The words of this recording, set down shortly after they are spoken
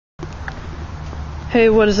Hey,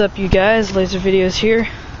 what is up, you guys? Laser Videos here.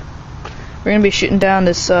 We're gonna be shooting down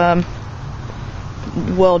this drop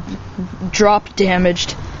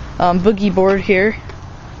damaged Boogie board here.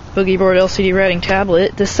 Boogie board LCD writing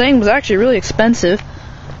tablet. This thing was actually really expensive,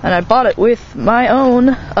 and I bought it with my own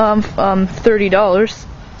 $30.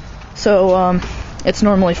 So it's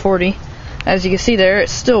normally $40. As you can see there, it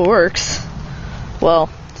still works. Well,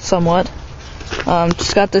 somewhat.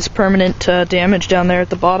 Just got this permanent damage down there at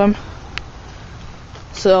the bottom.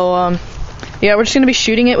 So, yeah, we're just going to be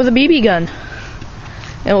shooting it with a BB gun.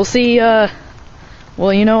 And we'll see,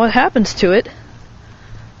 well, you know what happens to it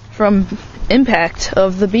from impact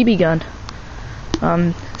of the BB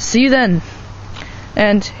gun. See you then.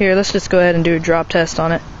 And here, let's just go ahead and do a drop test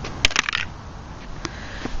on it.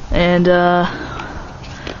 And,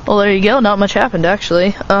 well, there you go. Not much happened,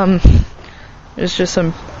 actually. There's just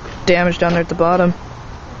some damage down there at the bottom.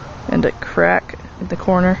 And a crack in the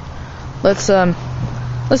corner.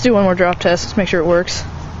 Let's do one more drop test. Let's make sure it works.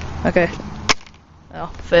 Okay. Oh,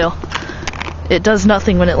 fail. It does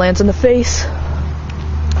nothing when it lands in the face.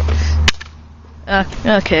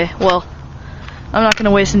 Okay, well, I'm not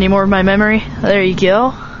gonna waste any more of my memory. There you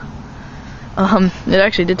go. It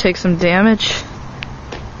actually did take some damage.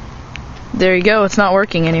 There you go, it's not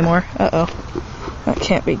working anymore. Uh-oh. That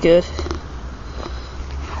can't be good.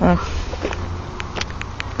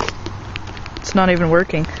 It's not even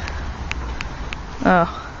working.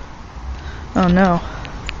 Oh no.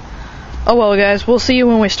 Oh well, guys, we'll see you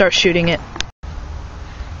when we start shooting it.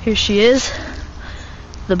 Here she is,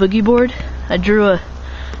 the Boogie board. I drew a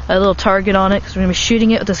little target on it because we're going to be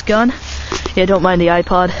shooting it with this gun. Yeah, don't mind the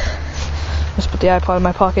iPod. Just put the iPod in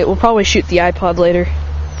my pocket. We'll probably shoot the iPod later.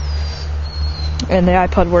 And the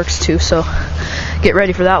iPod works too, so get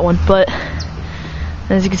ready for that one. But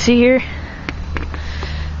as you can see here,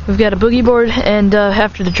 we've got a Boogie board, and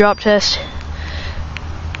after the drop test,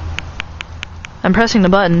 I'm pressing the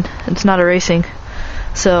button, it's not erasing,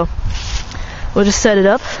 so we'll just set it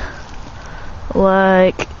up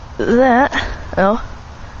like that. Oh,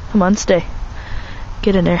 come on, stay.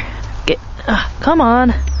 Get in there. Come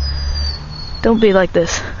on. Don't be like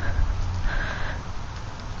this.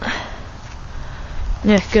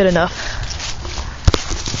 Yeah, good enough.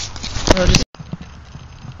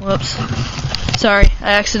 Whoops. Sorry,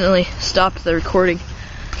 I accidentally stopped the recording,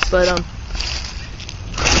 but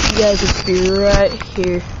you guys will be right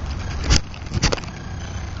here.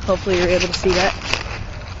 Hopefully you're able to see that.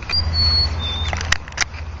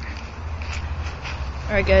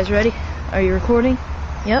 Alright guys, ready? Are you recording?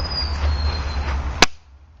 Yep.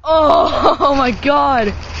 Oh my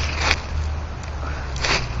god!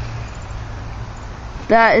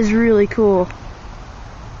 That is really cool.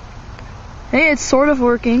 Hey, it's sort of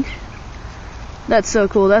working. That's so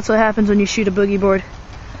cool. That's what happens when you shoot a Boogie board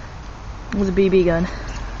with a BB gun.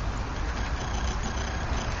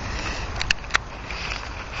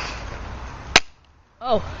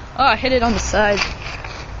 Oh, I hit it on the side.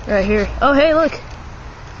 Right here. Oh, hey, look.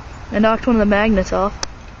 I knocked one of the magnets off.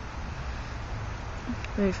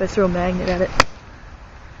 Maybe if I throw a magnet at it.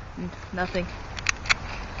 Nothing.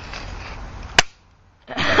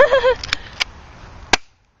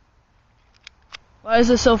 Why is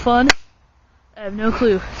this so fun? I have no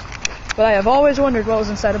clue. But I have always wondered what was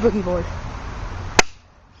inside a Boogie board.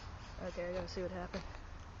 Okay, I gotta see what happened.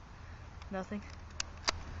 Nothing.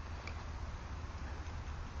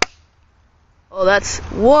 Oh, that's...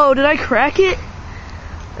 Whoa, did I crack it?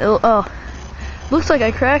 Oh, looks like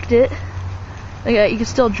I cracked it. Okay, you can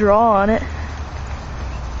still draw on it.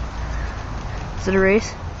 Does it erase?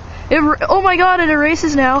 Oh my god, it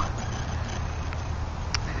erases now.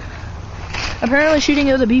 Apparently shooting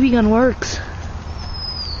it with a BB gun works.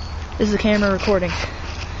 Is the camera recording?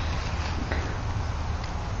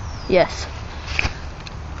 Yes.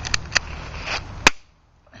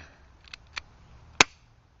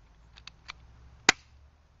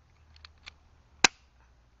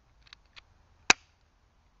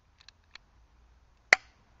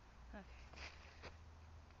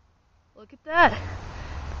 Look at that.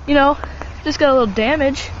 You know, just got a little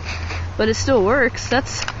damage, but it still works.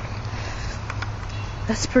 That's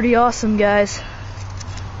pretty awesome, guys.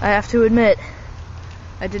 I have to admit,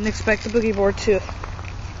 I didn't expect the Boogie board to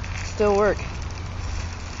still work.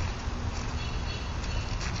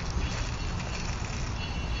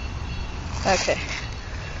 Okay.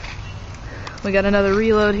 We got another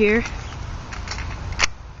reload here.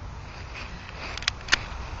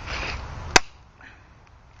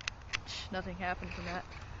 Nothing happened from that.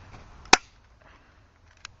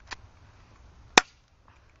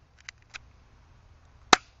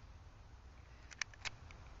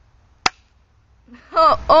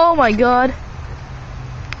 Oh my god.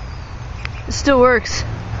 It still works.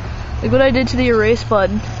 Look what I did to the erase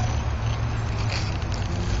button.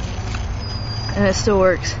 And it still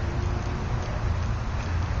works.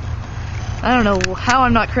 I don't know how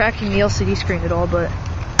I'm not cracking the LCD screen at all, but...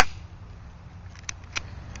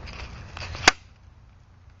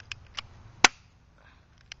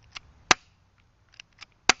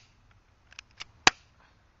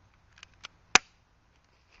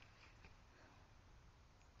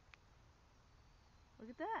 Look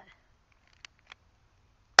at that.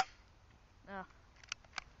 Oh.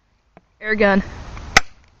 Air gun.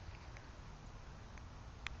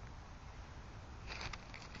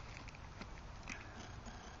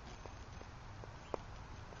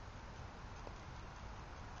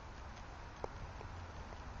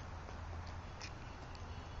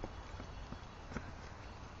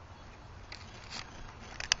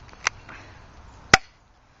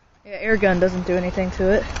 Yeah, air gun doesn't do anything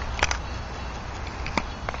to it.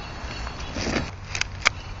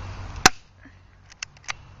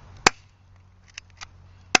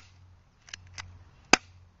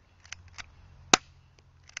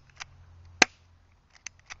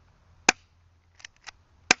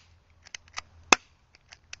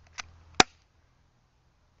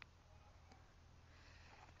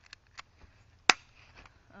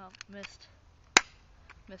 Oh, missed.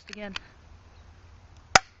 Missed again.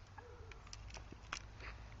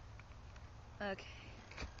 Okay.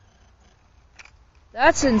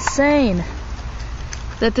 That's insane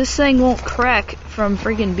that this thing won't crack from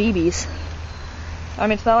freaking BBs. I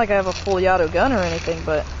mean, it's not like I have a full Yado gun or anything,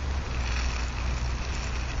 but...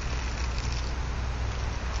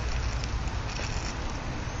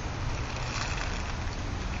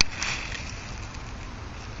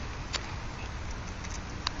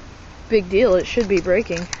 Big deal, it should be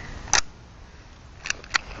breaking.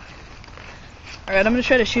 Alright, I'm gonna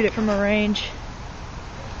try to shoot it from a range.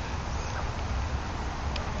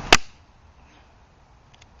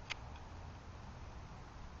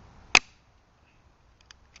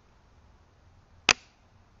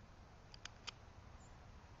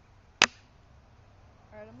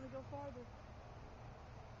 Alright, I'm gonna go farther.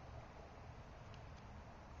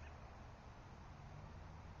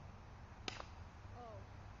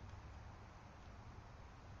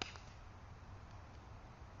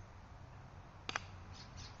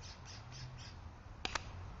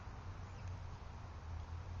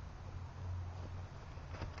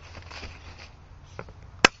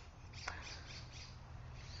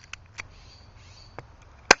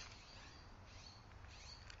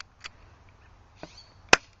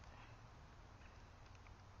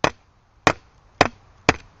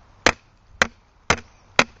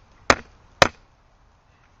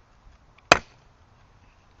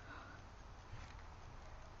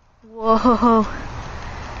 Whoa,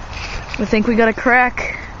 I think we got a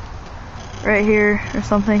crack right here or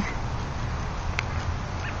something.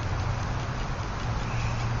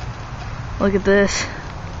 Look at this.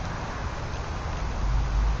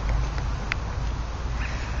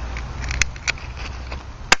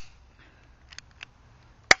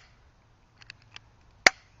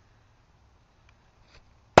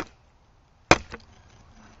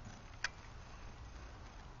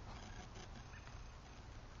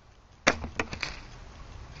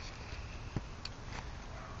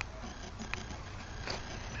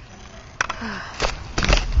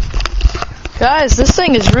 Guys, this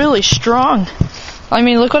thing is really strong. I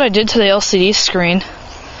mean, look what I did to the LCD screen.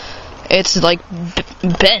 It's like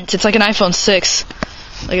bent. It's like an iPhone 6.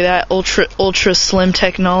 Look at that ultra slim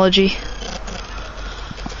technology.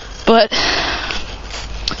 But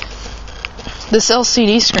this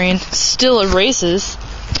LCD screen still erases.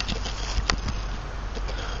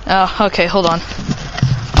 Oh, okay, hold on.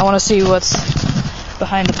 I want to see what's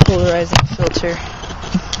behind the polarizing filter.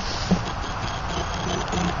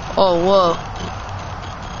 Oh, whoa.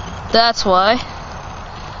 That's why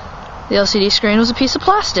the LCD screen was a piece of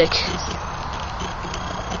plastic.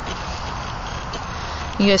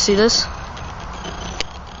 You guys see this?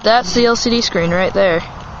 That's the LCD screen right there.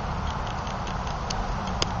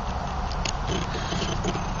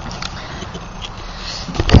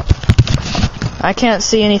 I can't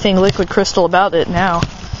see anything liquid crystal about it now.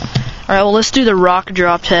 Alright, well, let's do the rock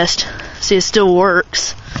drop test. See, it still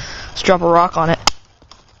works. Let's drop a rock on it.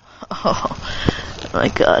 Oh my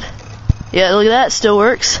god. Yeah, look at that, it still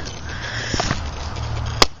works.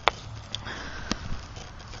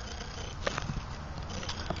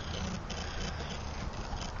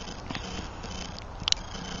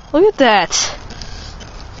 Look at that.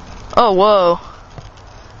 Oh, whoa.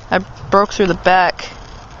 I broke through the back.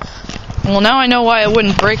 Well, now I know why it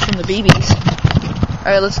wouldn't break from the BBs.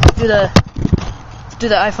 Alright, let's do the do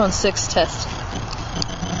the iPhone 6 test.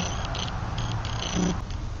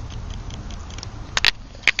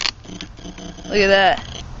 Look at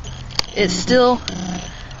that. It still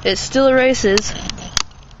erases,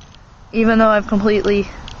 even though I've completely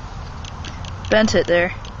bent it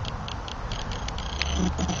there.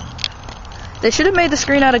 They should have made the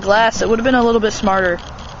screen out of glass. It would have been a little bit smarter.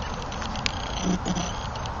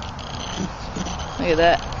 Look at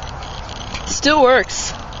that. Still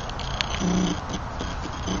works.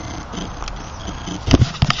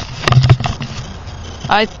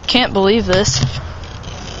 I can't believe this.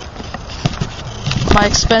 My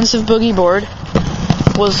expensive Boogie board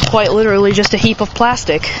was quite literally just a heap of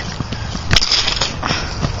plastic.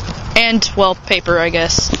 And, well, paper, I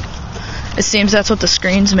guess. It seems that's what the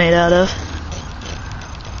screen's made out of.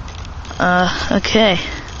 Okay.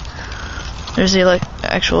 There's the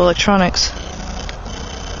actual electronics.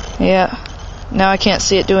 Yeah. Now I can't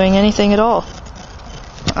see it doing anything at all.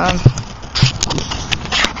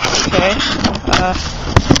 Okay.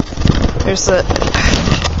 Here's the...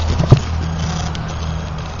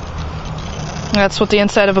 That's what the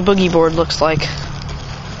inside of a Boogie board looks like.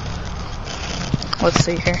 Let's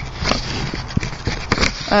see here.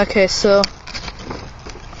 Okay, so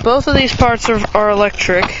both of these parts are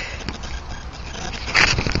electric.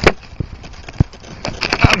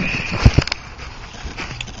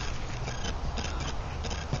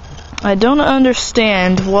 I don't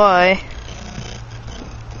understand why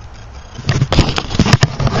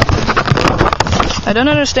I don't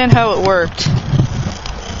understand how it worked.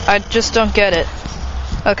 I just don't get it.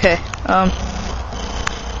 Okay,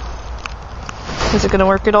 is it gonna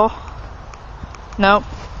work at all? Nope.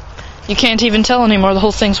 You can't even tell anymore, the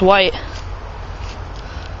whole thing's white.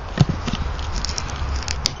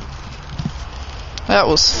 That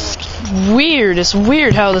was weird. It's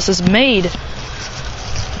weird how this is made.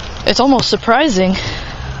 It's almost surprising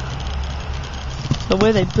the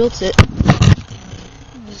way they built it.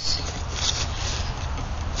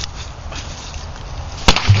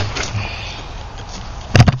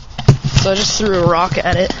 So I just threw a rock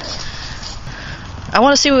at it. I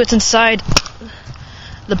want to see what's inside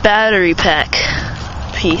the battery pack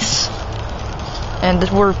piece. And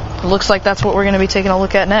looks like that's what we're going to be taking a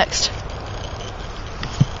look at next.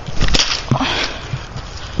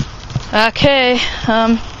 Okay,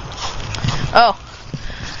 oh.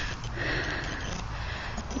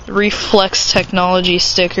 Reflex technology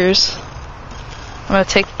stickers. I'm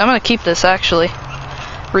gonna keep this actually.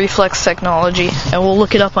 Reflex technology, and we'll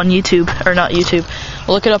look it up on YouTube, or not YouTube.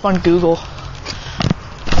 We'll look it up on Google.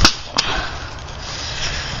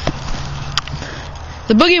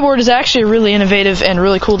 The Boogie board is actually a really innovative and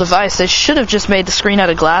really cool device. They should have just made the screen out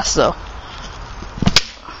of glass though.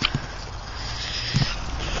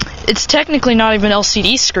 It's technically not even an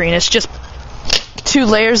LCD screen, it's just 2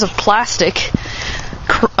 layers of plastic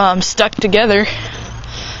stuck together.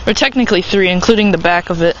 Or technically 3, including the back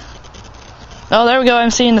of it. Oh, there we go,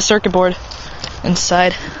 I'm seeing the circuit board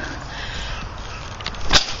inside.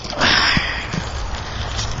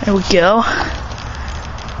 There we go.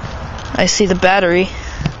 I see the battery.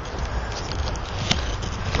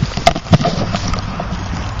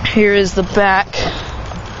 Here is the back.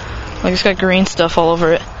 Like, it's got green stuff all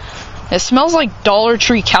over it. It smells like Dollar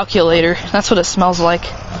Tree calculator. That's what it smells like.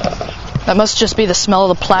 That must just be the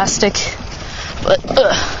smell of the plastic. But,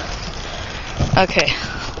 okay.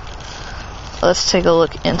 Let's take a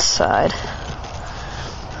look inside.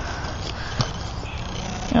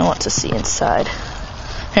 I want to see inside.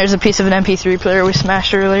 Here's a piece of an MP3 player we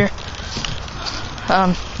smashed earlier.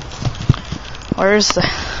 Where's the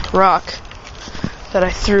rock that I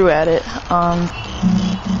threw at it?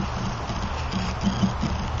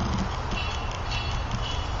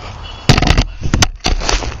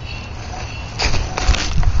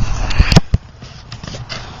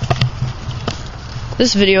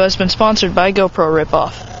 This video has been sponsored by GoPro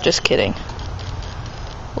Ripoff. Just kidding.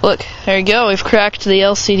 Look, there you go. We've cracked the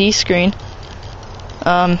LCD screen.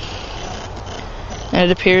 And it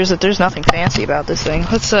appears that there's nothing fancy about this thing.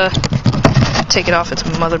 Let's take it off its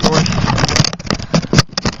motherboard.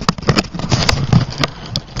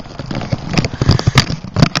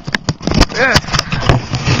 Ugh.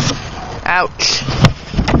 Ouch.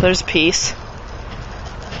 There's a piece.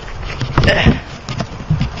 Ugh.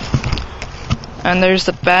 And there's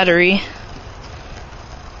the battery,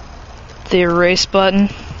 the erase button.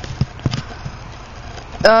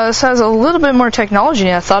 This has a little bit more technology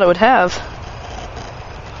than I thought it would have.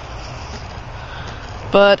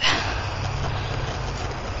 But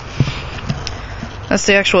that's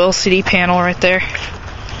the actual LCD panel right there.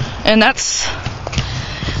 And that's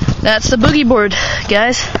the Boogie board,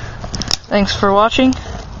 guys. Thanks for watching,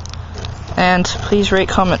 and please rate,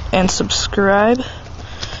 comment, and subscribe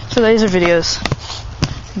to laser videos.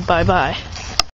 Bye bye.